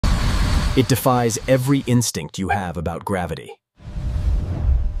It defies every instinct you have about gravity.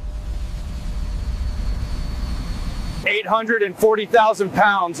 840,000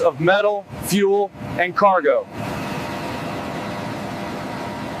 pounds of metal, fuel, and cargo.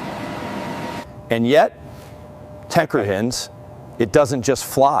 And yet, Tinker hints, it doesn't just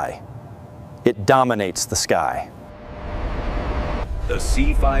fly, it dominates the sky. The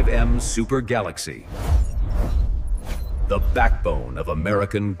C-5M Super Galaxy. The backbone of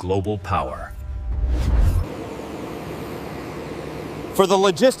American global power. For the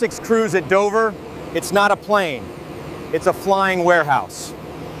logistics crews at Dover, it's not a plane, it's a flying warehouse.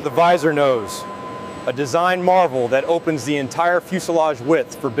 The visor nose, a design marvel that opens the entire fuselage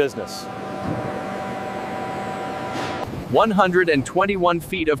width for business. 121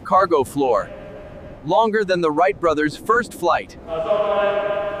 feet of cargo floor, longer than the Wright brothers' first flight.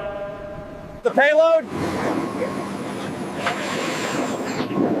 The payload?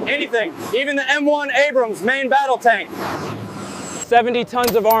 Anything, even the M1 Abrams main battle tank. 70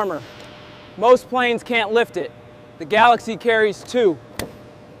 tons of armor. Most planes can't lift it. The Galaxy carries 2.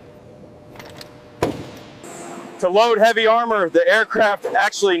 To load heavy armor, the aircraft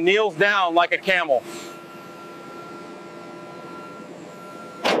actually kneels down like a camel.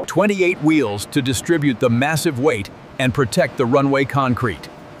 28 wheels to distribute the massive weight and protect the runway concrete.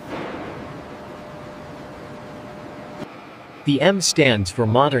 The M stands for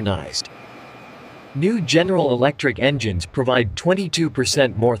modernized. New General Electric engines provide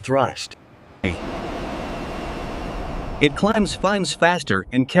 22% more thrust. It climbs faster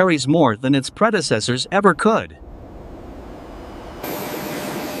and carries more than its predecessors ever could.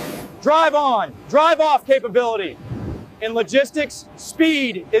 Drive on, drive off capability. In logistics,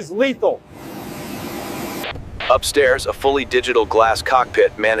 speed is lethal. Upstairs, a fully digital glass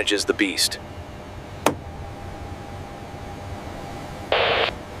cockpit manages the beast.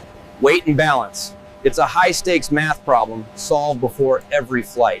 Weight and balance. It's a high-stakes math problem solved before every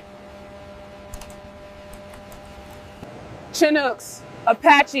flight. Chinooks,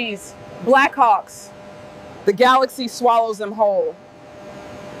 Apaches, Blackhawks. The Galaxy swallows them whole.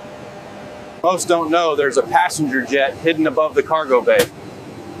 Most don't know there's a passenger jet hidden above the cargo bay.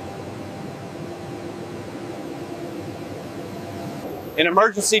 In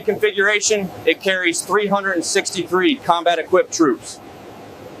emergency configuration, it carries 363 combat-equipped troops.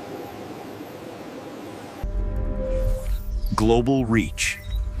 Global reach.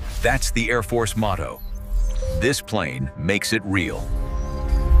 That's the Air Force motto. This plane makes it real.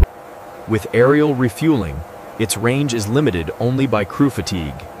 With aerial refueling, its range is limited only by crew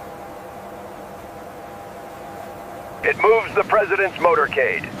fatigue. It moves the president's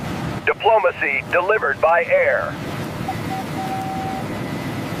motorcade. Diplomacy delivered by air.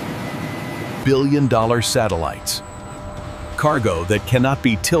 Billion-dollar satellites. Cargo that cannot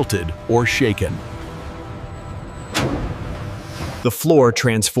be tilted or shaken. The floor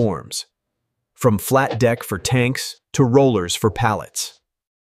transforms, from flat deck for tanks to rollers for pallets.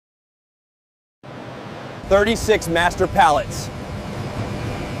 36 master pallets.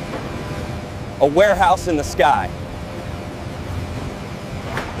 A warehouse in the sky.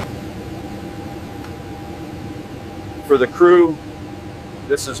 For the crew,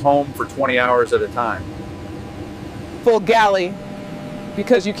 this is home for 20 hours at a time. Full galley,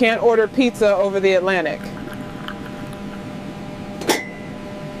 because you can't order pizza over the Atlantic.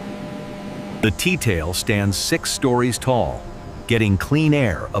 The T-tail stands 6 stories tall, getting clean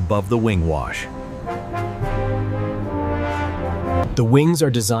air above the wing wash. The wings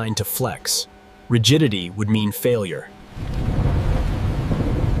are designed to flex. Rigidity would mean failure.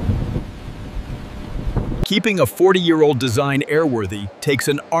 Keeping a 40-year-old design airworthy takes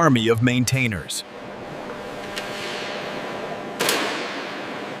an army of maintainers.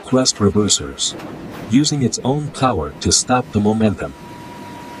 Thrust reversers, using its own power to stop the momentum.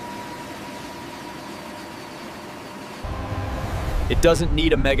 It doesn't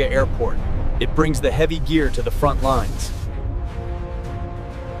need a mega airport. It brings the heavy gear to the front lines.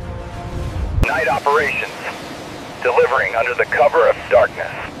 Night operations. Delivering under the cover of darkness.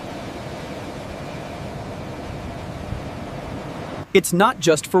 It's not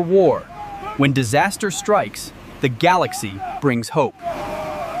just for war. When disaster strikes, the Galaxy brings hope.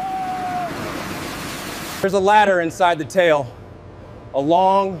 There's a ladder inside the tail. A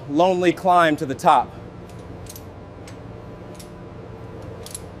long, lonely climb to the top.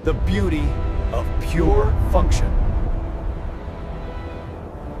 The beauty of pure function.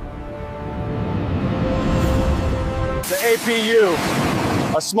 The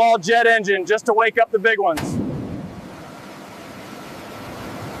APU, a small jet engine just to wake up the big ones.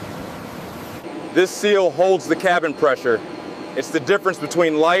 This seal holds the cabin pressure, It's the difference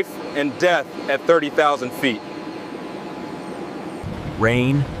between life and death at 30,000 feet.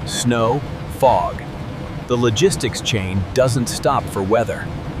 Rain, snow, fog. The logistics chain doesn't stop for weather.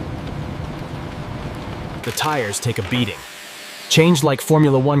 The tires take a beating. Change like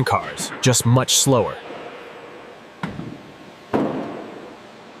Formula One cars, just much slower.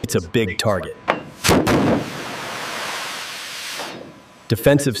 It's a big target.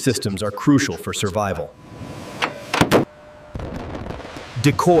 Defensive systems are crucial for survival.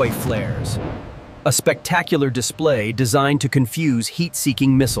 Decoy flares. A spectacular display designed to confuse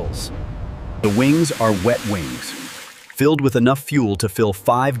heat-seeking missiles. The wings are wet wings, filled with enough fuel to fill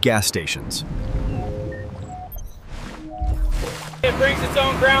 5 gas stations. It brings its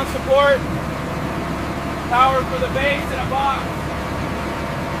own ground support, power for the base in a box.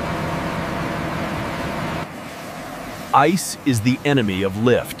 Ice is the enemy of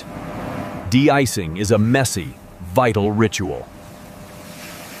lift. De-icing is a messy, vital ritual.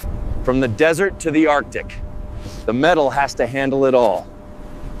 From the desert to the Arctic, the metal has to handle it all.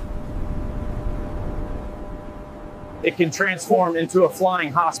 It can transform into a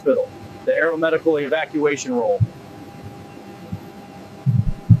flying hospital, the aeromedical evacuation role.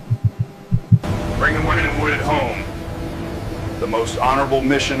 Bringing women and wood home, the most honorable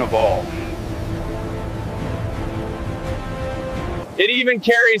mission of all. It even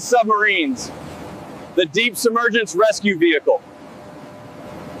carries submarines, the Deep Submergence Rescue Vehicle.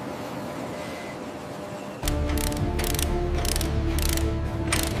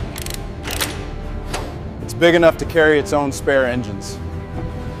 It's big enough to carry its own spare engines.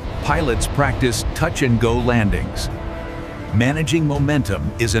 Pilots practice touch-and-go landings. Managing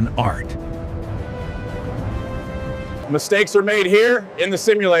momentum is an art. Mistakes are made here in the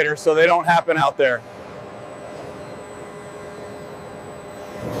simulator, so they don't happen out there.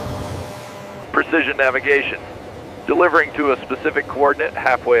 Precision navigation, delivering to a specific coordinate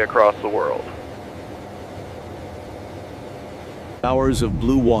halfway across the world. Hours of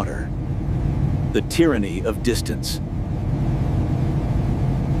blue water. The tyranny of distance.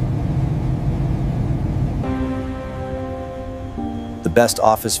 The best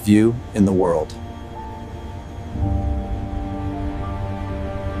office view in the world.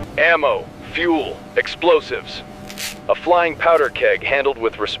 Ammo, fuel, explosives. A flying powder keg handled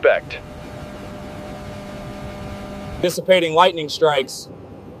with respect. Dissipating lightning strikes.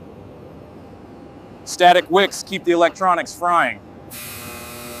 Static wicks keep the electronics frying.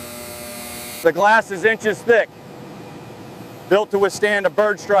 The glass is inches thick, built to withstand a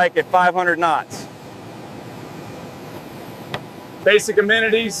bird strike at 500 knots. Basic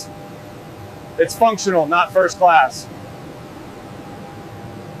amenities, it's functional, not first class.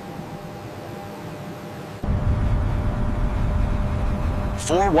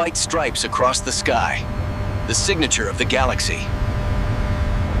 Four white stripes across the sky, the signature of the galaxy.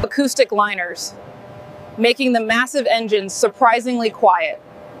 Acoustic liners, making the massive engines surprisingly quiet.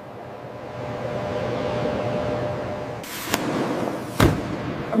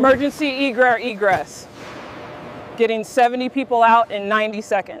 Emergency egress. Getting 70 people out in 90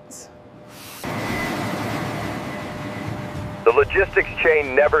 seconds. The logistics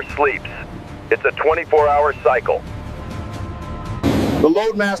chain never sleeps. It's a 24-hour cycle. The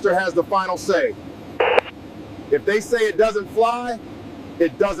loadmaster has the final say. If they say it doesn't fly,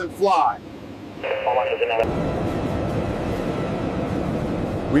 it doesn't fly.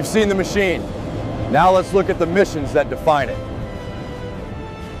 We've seen the machine. Now let's look at the missions that define it.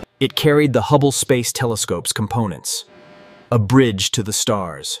 It carried the Hubble Space Telescope's components, a bridge to the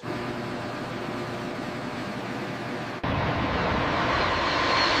stars.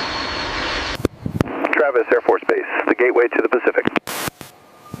 Travis Air Force Base, the gateway to the Pacific.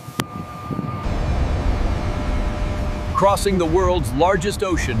 Crossing the world's largest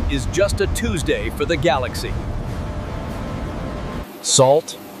ocean is just a Tuesday for the galaxy.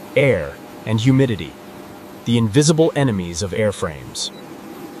 Salt, air, and humidity, the invisible enemies of airframes.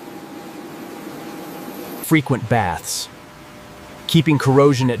 Frequent baths, keeping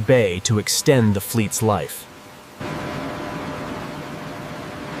corrosion at bay to extend the fleet's life.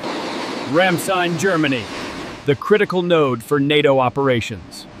 Ramstein, Germany, the critical node for NATO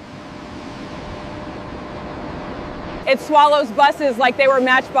operations. It swallows buses like they were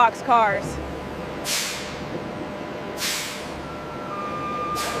Matchbox cars.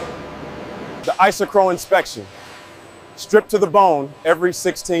 The isochrone inspection, stripped to the bone every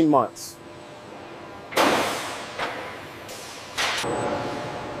 16 months.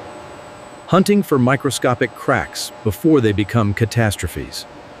 Hunting for microscopic cracks before they become catastrophes.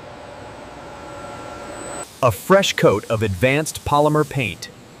 A fresh coat of advanced polymer paint.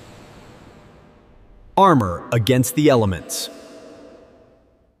 Armor against the elements.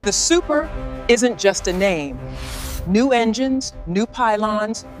 The Super isn't just a name. New engines, new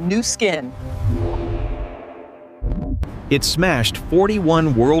pylons, new skin. It smashed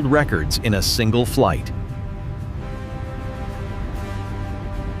 41 world records in a single flight.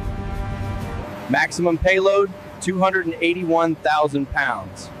 Maximum payload, 281,000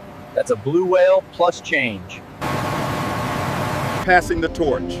 pounds. That's a blue whale plus change. Passing the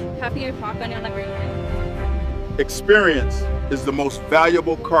torch. Experience is the most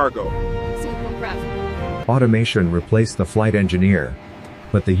valuable cargo. Automation replaced the flight engineer,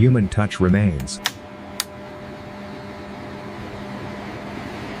 but the human touch remains.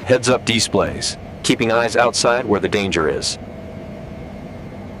 Heads-up displays, keeping eyes outside where the danger is.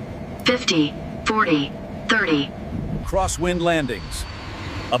 50, 40, 30. Crosswind landings.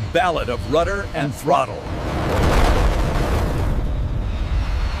 A ballad of rudder and throttle.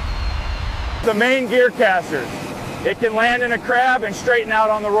 The main gear caster. It can land in a crab and straighten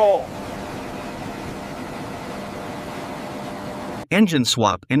out on the roll. Engine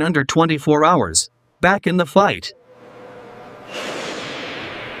swap in under 24 hours. Back in the fight.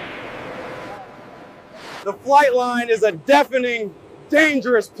 The flight line is a deafening,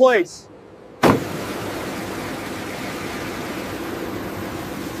 dangerous place.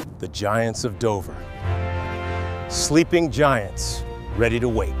 The giants of Dover. Sleeping giants, ready to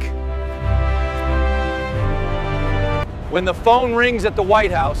wake. When the phone rings at the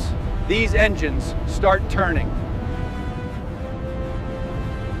White House, these engines start turning.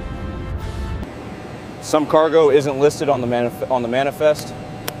 Some cargo isn't listed on the manifest.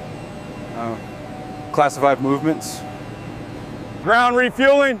 Classified movements. Ground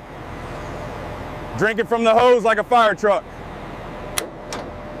refueling. Drinking from the hose like a fire truck.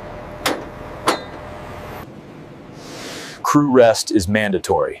 Crew rest is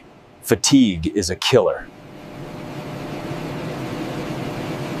mandatory. Fatigue is a killer.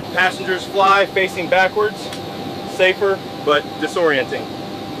 Passengers fly facing backwards. Safer, but disorienting.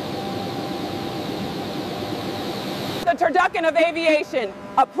 The turducken of aviation.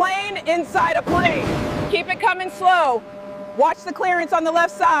 A plane inside a plane. Keep it coming slow. Watch the clearance on the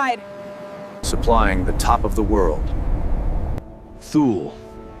left side. Supplying the top of the world. Thule,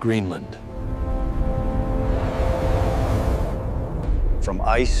 Greenland. From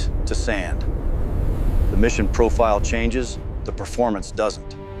ice to sand. The mission profile changes, the performance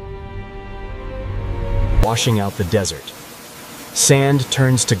doesn't. Washing out the desert. Sand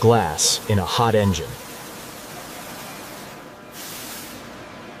turns to glass in a hot engine.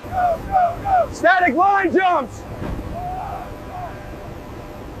 Static line jumps!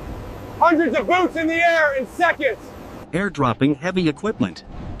 Hundreds of boots in the air in seconds! Airdropping heavy equipment.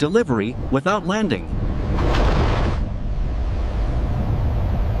 Delivery without landing.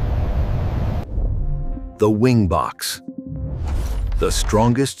 The wing box. The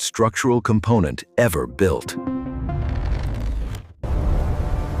strongest structural component ever built.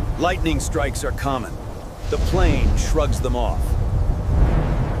 Lightning strikes are common. The plane shrugs them off.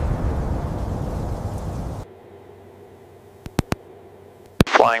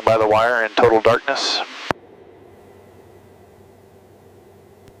 Flying by the wire in total darkness.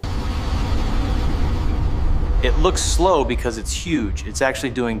 It looks slow because it's huge. It's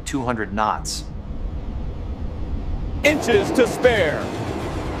actually doing 200 knots. Inches to spare.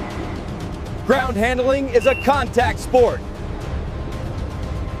 Ground handling is a contact sport.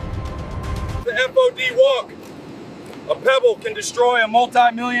 The FOD walk. A pebble can destroy a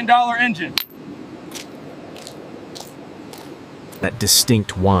multi-million-dollar engine. That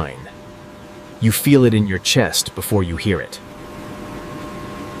distinct whine. You feel it in your chest before you hear it.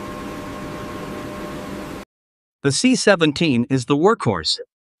 The C-17 is the workhorse.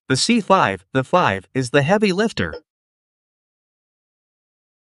 The C-5M is the heavy lifter.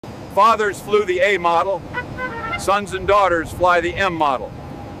 Fathers flew the A model. Sons and daughters fly the M model.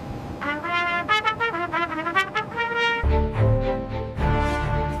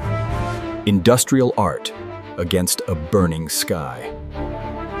 Industrial art against a burning sky.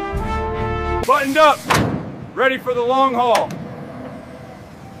 Buttoned up, ready for the long haul.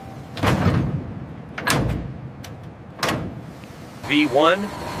 V1,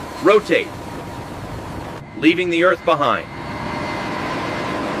 rotate. Leaving the Earth behind.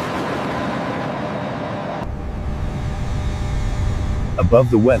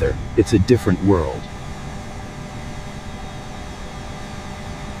 Above the weather, it's a different world.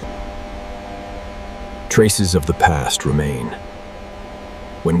 Traces of the past remain,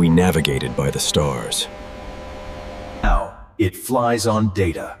 when we navigated by the stars. Now, it flies on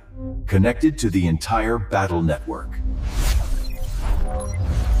data, connected to the entire battle network.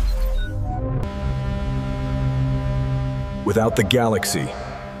 Without the galaxy,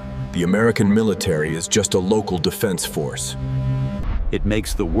 The American military is just a local defense force. It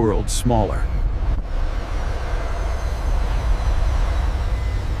makes the world smaller.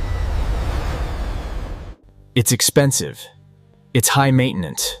 It's expensive. It's high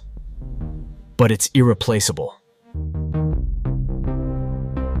maintenance. But it's irreplaceable.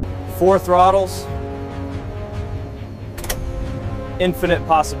 4 throttles. Infinite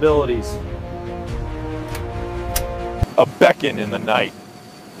possibilities. A beacon in the night.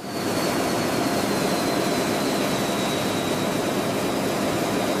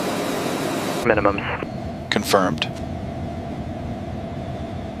 Minimums. Confirmed.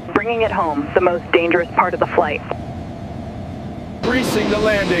 Bringing it home, the most dangerous part of the flight. Greasing the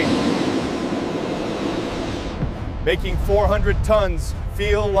landing. Making 400 tons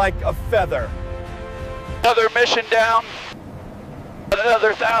feel like a feather. Another mission down.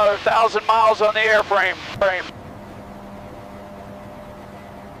 Another 1,000 miles on the airframe.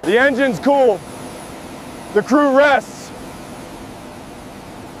 The engine's cool. The crew rests.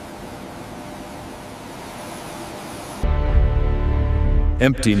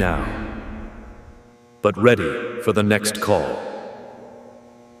 Empty now, but ready for the next call.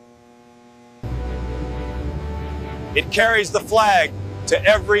 It carries the flag to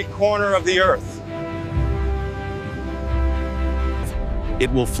every corner of the earth.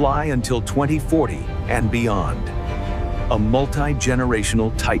 It will fly until 2040 and beyond. A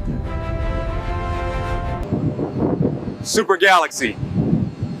multi-generational titan. Super Galaxy,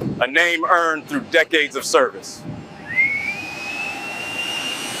 a name earned through decades of service.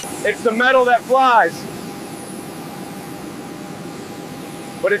 It's the metal that flies,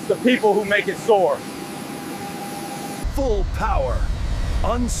 but it's the people who make it soar. Full power,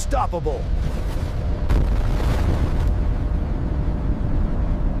 unstoppable.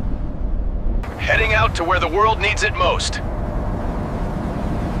 Heading out to where the world needs it most.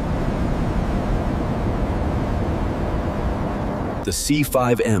 The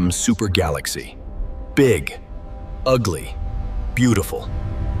C-5M Super Galaxy. Big, ugly, beautiful.